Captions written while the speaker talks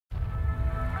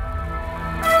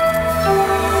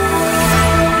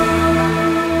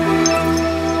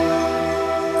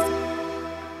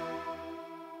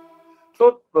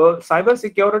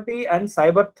cybersecurity and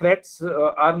cyber threats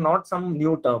are not some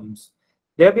new terms.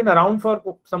 They have been around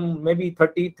for some maybe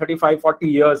 30, 35, 40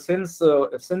 years. Since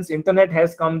internet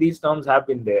has come, these terms have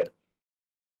been there.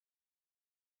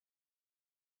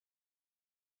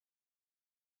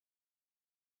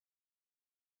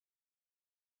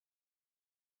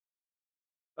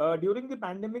 During the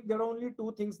pandemic, there are only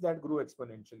two things that grew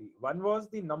exponentially. One was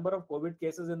the number of COVID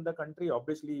cases in the country.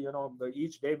 Obviously,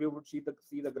 each day we would see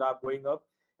the graph going up.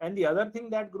 And the other thing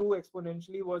that grew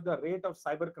exponentially was the rate of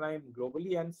cybercrime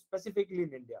globally and specifically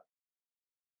in India.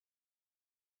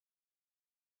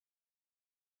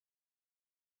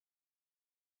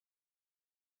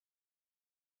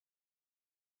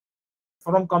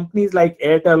 From companies like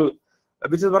Airtel,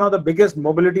 which is one of the biggest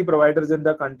mobility providers in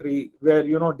the country, where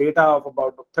data of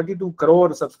about 32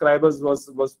 crore subscribers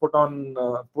was put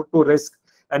to risk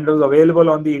and was available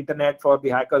on the internet for the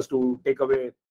hackers to take away